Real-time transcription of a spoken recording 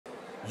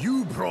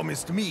You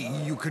promised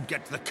me you could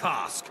get the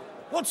cask.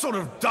 What sort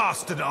of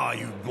dastard are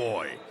you,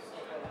 boy?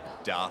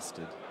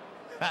 Dastard.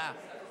 Ha!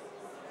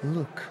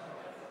 Look,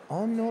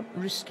 I'm not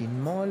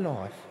risking my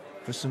life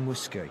for some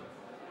whiskey.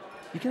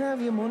 You can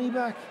have your money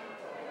back.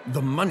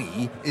 The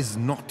money is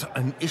not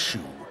an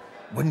issue.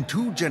 When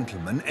two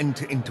gentlemen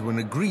enter into an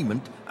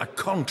agreement, a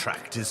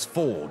contract is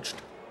forged.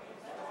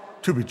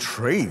 To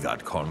betray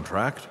that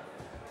contract?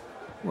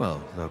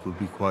 Well, that would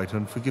be quite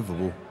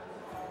unforgivable.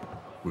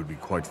 Would be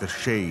quite the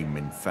shame,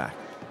 in fact.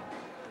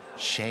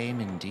 Shame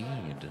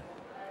indeed.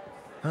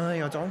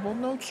 Hey, I don't want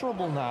no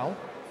trouble now.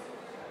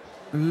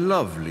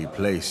 Lovely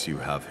place you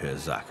have here,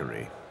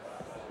 Zachary.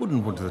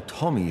 Wouldn't want the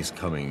Tommies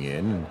coming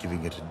in and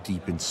giving it a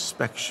deep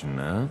inspection,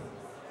 eh?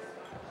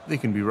 They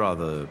can be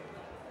rather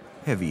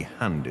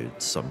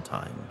heavy-handed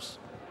sometimes.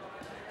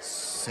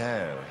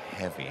 So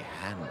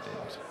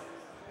heavy-handed.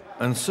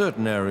 And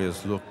certain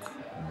areas look,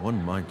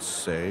 one might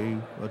say,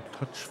 a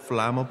touch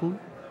flammable.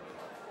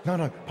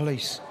 No,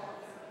 police.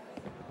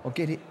 I'll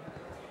get it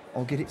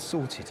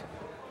sorted,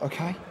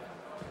 okay?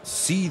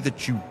 See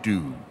that you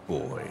do,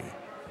 boy.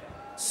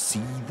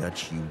 See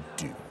that you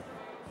do.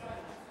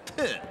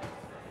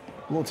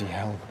 Bloody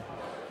hell.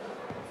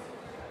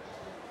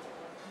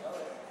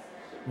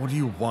 What do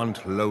you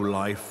want,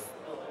 lowlife?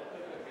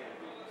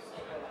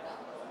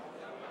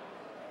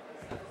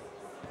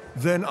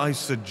 Then I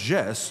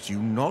suggest you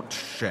not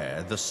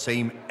share the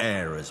same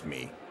air as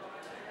me.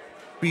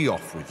 Be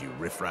off with you,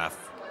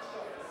 riffraff.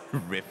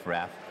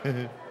 Riff-raff.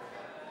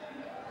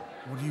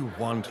 What do you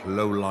want,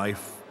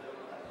 lowlife?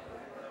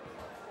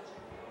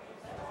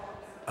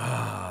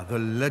 Ah, the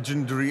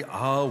legendary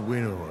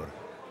Winnower.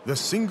 The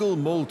single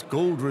malt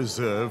gold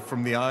reserve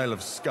from the Isle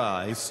of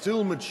Skye,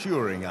 still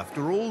maturing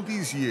after all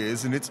these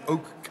years in its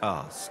oak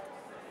cask.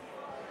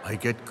 I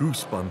get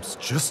goosebumps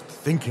just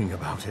thinking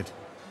about it.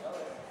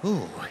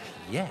 Ooh,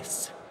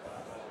 yes.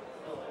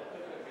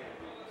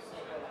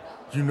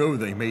 You know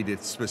they made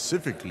it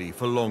specifically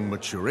for long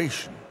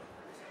maturation.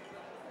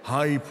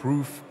 High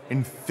proof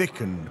and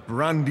thickened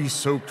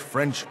brandy-soaked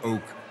French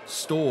oak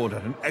stored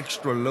at an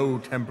extra low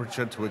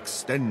temperature to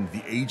extend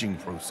the aging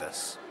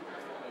process.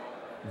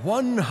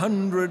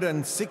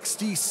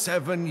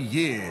 167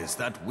 years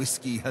that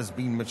whiskey has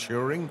been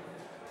maturing.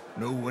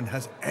 No one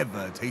has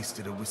ever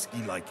tasted a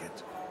whiskey like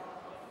it.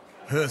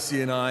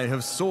 Percy and I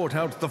have sought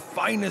out the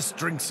finest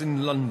drinks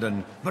in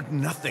London, but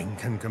nothing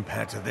can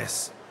compare to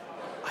this.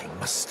 I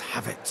must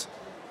have it.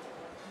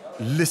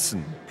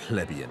 Listen,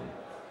 plebeian.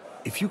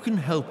 If you can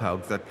help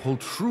out that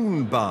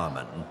poltroon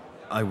barman,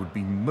 I would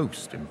be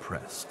most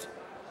impressed.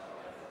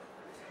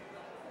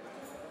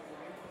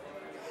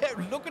 Hey,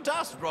 look at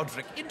us,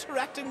 Roderick,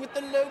 interacting with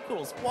the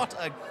locals. What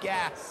a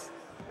gas.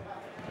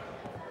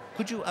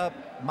 Could you,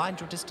 mind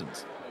your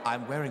distance?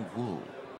 I'm wearing wool.